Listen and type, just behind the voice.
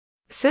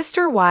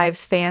Sister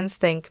Wives fans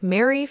think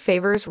Meri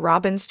favors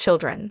Robyn's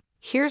children.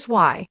 Here's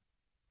why.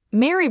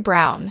 Meri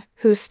Brown,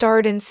 who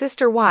starred in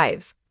Sister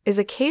Wives, is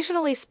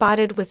occasionally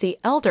spotted with the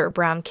elder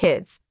Brown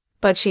kids,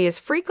 but she is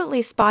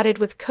frequently spotted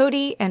with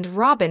Kody and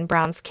Robyn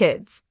Brown's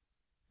kids.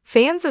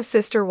 Fans of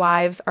Sister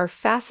Wives are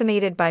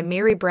fascinated by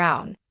Meri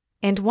Brown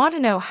and want to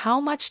know how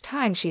much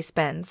time she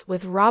spends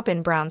with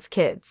Robyn Brown's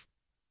kids.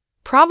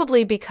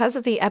 Probably because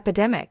of the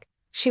epidemic,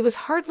 she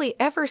was hardly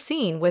ever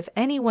seen with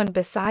anyone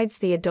besides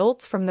the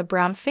adults from the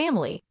Brown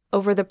family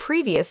over the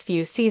previous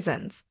few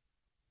seasons.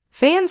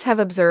 Fans have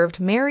observed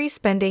Meri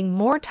spending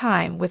more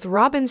time with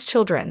Robyn's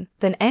children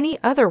than any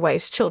other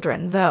wife's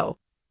children, though.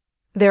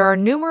 There are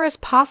numerous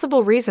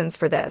possible reasons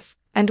for this,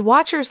 and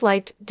watchers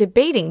liked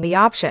debating the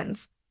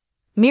options.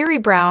 Meri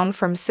Brown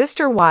from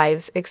Sister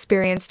Wives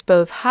experienced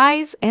both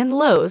highs and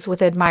lows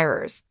with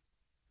admirers.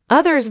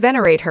 Others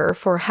venerate her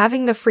for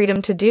having the freedom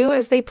to do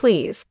as they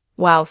please,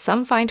 while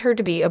some find her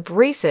to be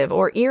abrasive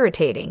or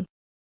irritating.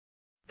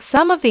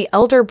 Some of the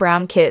elder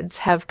Brown kids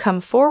have come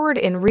forward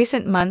in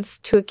recent months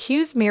to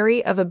accuse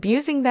Meri of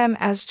abusing them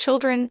as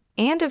children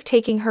and of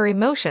taking her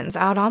emotions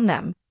out on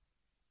them.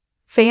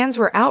 Fans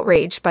were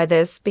outraged by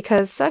this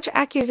because such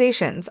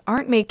accusations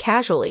aren't made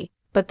casually,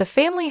 but the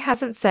family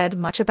hasn't said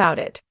much about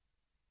it.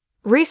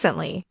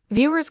 Recently,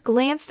 viewers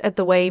glanced at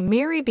the way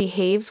Meri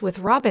behaves with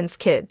Robyn's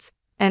kids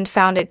and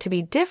found it to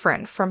be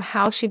different from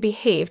how she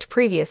behaved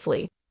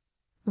previously.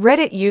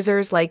 Reddit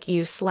users like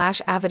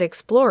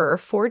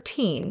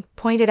u/AvidExplorer14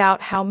 pointed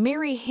out how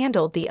Meri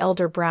handled the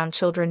elder Brown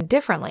children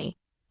differently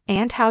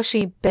and how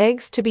she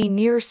begs to be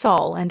near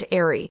Saul and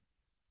Ari.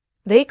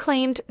 They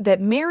claimed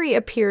that Meri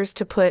appears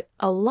to put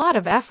a lot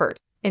of effort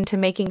into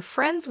making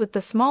friends with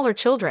the smaller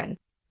children,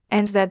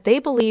 and that they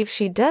believe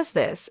she does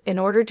this in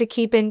order to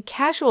keep in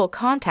casual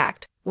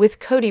contact with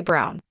Kody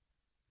Brown.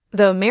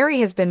 Though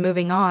Meri has been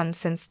moving on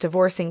since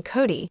divorcing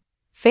Kody,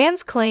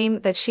 fans claim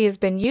that she has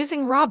been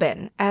using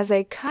Robyn as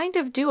a kind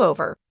of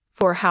do-over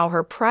for how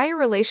her prior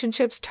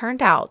relationships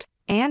turned out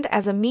and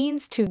as a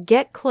means to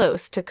get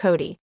close to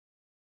Kody.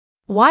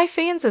 Why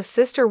fans of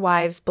Sister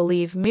Wives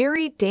believe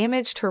Meri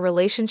damaged her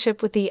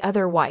relationship with the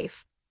other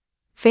wife.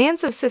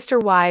 Fans of Sister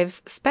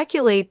Wives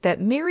speculate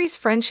that Meri's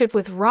friendship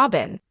with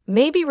Robyn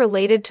may be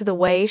related to the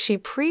way she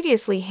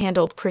previously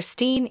handled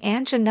Christine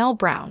and Janelle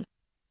Brown.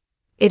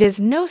 It is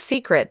no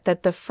secret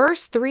that the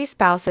first three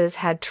spouses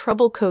had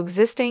trouble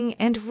coexisting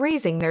and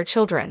raising their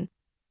children.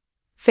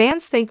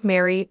 Fans think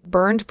Meri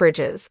burned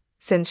bridges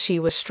since she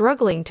was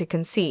struggling to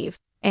conceive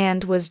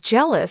and was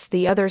jealous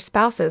the other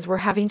spouses were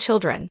having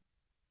children.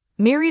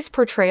 Meri's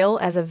portrayal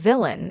as a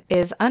villain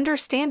is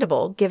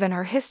understandable given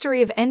her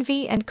history of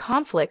envy and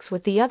conflicts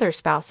with the other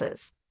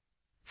spouses.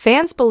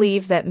 Fans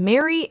believe that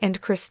Meri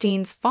and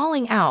Christine's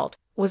falling out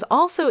was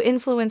also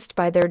influenced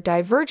by their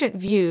divergent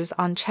views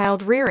on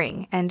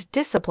child-rearing and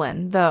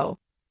discipline, though.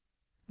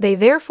 They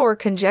therefore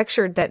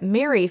conjectured that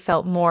Meri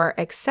felt more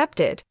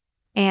accepted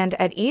and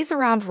at ease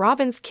around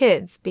Robyn's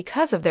kids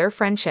because of their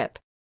friendship.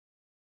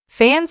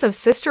 Fans of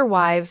Sister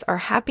Wives are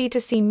happy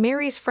to see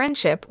Meri's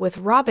friendship with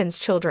Robyn's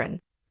children,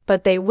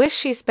 but they wish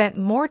she spent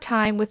more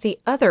time with the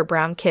other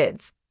Brown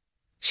kids.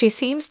 She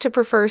seems to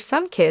prefer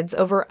some kids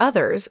over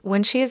others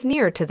when she is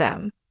near to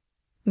them.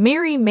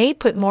 Meri may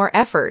put more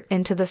effort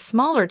into the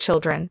smaller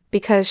children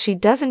because she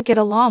doesn't get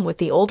along with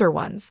the older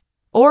ones,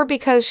 or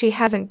because she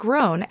hasn't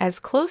grown as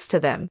close to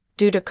them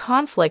due to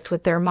conflict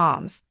with their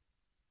moms.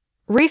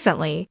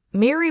 Recently,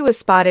 Meri was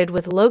spotted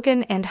with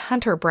Logan and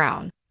Hunter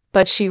Brown,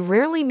 but she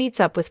rarely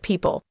meets up with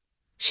people.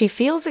 She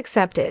feels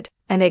accepted,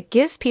 and it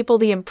gives people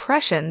the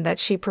impression that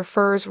she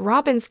prefers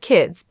Robyn's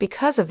kids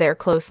because of their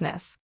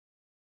closeness.